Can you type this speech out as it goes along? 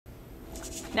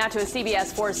Now to a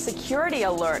CBS 4 security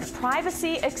alert,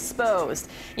 privacy exposed.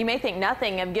 You may think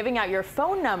nothing of giving out your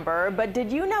phone number, but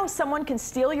did you know someone can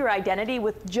steal your identity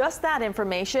with just that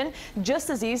information just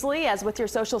as easily as with your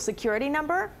social security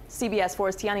number? CBS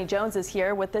 4's Tiani Jones is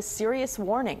here with this serious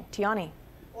warning. Tiani.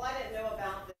 Well, I didn't know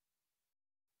about this.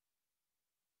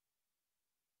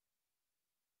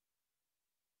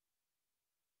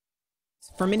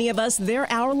 For many of us,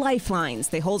 they're our lifelines.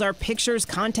 They hold our pictures,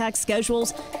 contact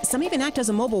schedules. Some even act as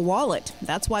a mobile wallet.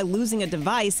 That's why losing a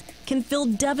device can feel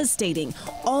devastating.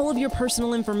 All of your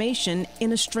personal information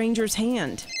in a stranger's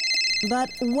hand. But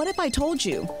what if I told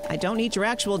you I don't need your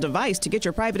actual device to get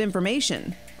your private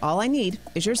information? All I need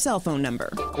is your cell phone number.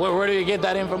 Where do you get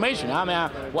that information? I mean,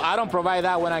 I don't provide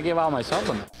that when I give out my cell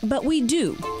phone. But we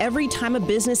do. Every time a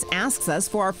business asks us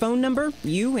for our phone number,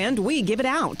 you and we give it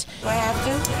out. Do I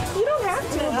have to? You don't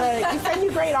have to, but you send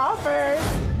you great offers.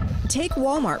 Take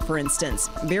Walmart, for instance.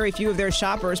 Very few of their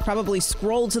shoppers probably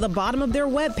scroll to the bottom of their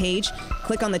webpage,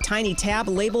 click on the tiny tab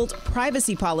labeled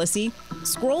Privacy Policy,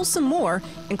 scroll some more,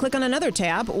 and click on another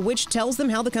tab which tells them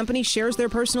how the company shares their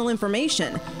personal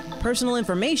information. Personal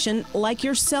information like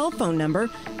your cell phone number,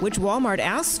 which Walmart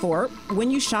asks for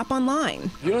when you shop online.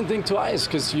 You don't think twice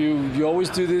because you always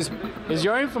do this. It's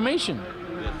your information.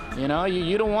 You know,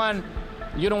 you don't want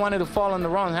it to fall in the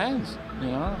wrong hands, you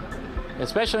know.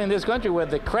 Especially in this country where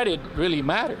the credit really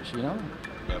matters, you know.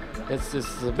 It's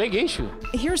a big issue.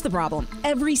 Here's the problem.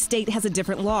 Every state has a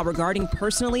different law regarding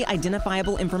personally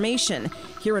identifiable information.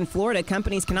 Here in Florida,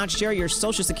 companies cannot share your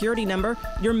social security number,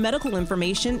 your medical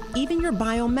information, even your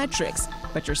biometrics.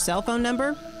 But your cell phone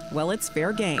number? Well, it's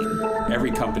fair game.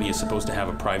 Every company is supposed to have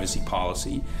a privacy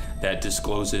policy that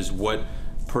discloses what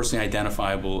personally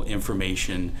identifiable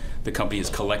information the company is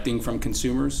collecting from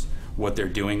consumers, what they're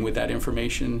doing with that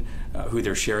information, who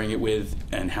they're sharing it with,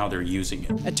 and how they're using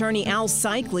it. Attorney Al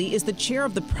Cycli is the chair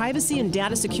of the privacy and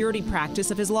data security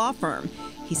practice of his law firm.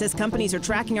 He says companies are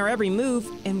tracking our every move,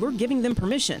 and we're giving them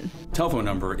permission. Telephone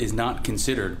number is not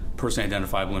considered personally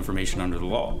identifiable information under the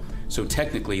law. So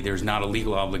technically, there's not a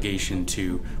legal obligation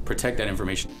to protect that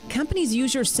information. Companies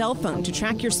use your cell phone to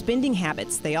track your spending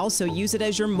habits. They also use it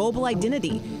as your mobile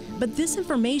identity. But this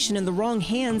information in the wrong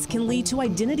hands can lead to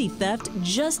identity theft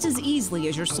just as easily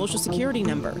as your social security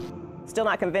number. Still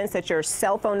not convinced that your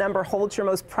cell phone number holds your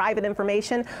most private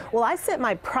information? Well, I sent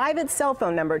my private cell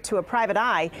phone number to a private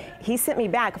eye. He sent me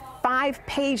back 5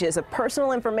 pages of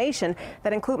personal information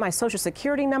that include my social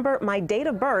security number, my date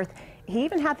of birth. He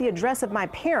even had the address of my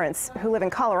parents who live in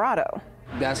Colorado.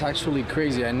 That's actually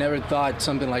crazy. I never thought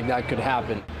something like that could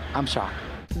happen. I'm shocked.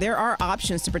 There are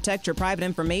options to protect your private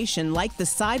information, like the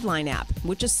Sideline app,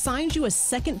 which assigns you a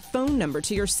second phone number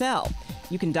to your cell.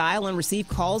 You can dial and receive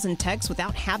calls and texts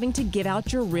without having to give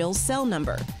out your real cell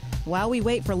number. While we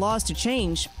wait for laws to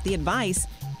change, the advice: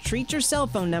 treat your cell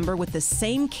phone number with the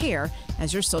same care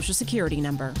as your social security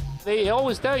number. They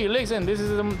always tell you, listen, this is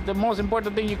the most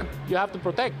important thing you have to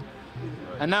protect.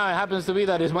 And now it happens to be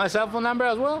that it's my cell phone number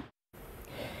as well.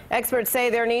 Experts say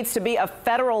there needs to be a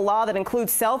federal law that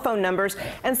includes cell phone numbers,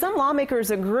 and some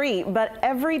lawmakers agree, but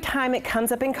every time it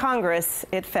comes up in Congress,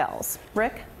 it fails.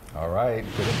 Rick? All right.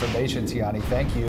 Good information, Tiani. Thank you.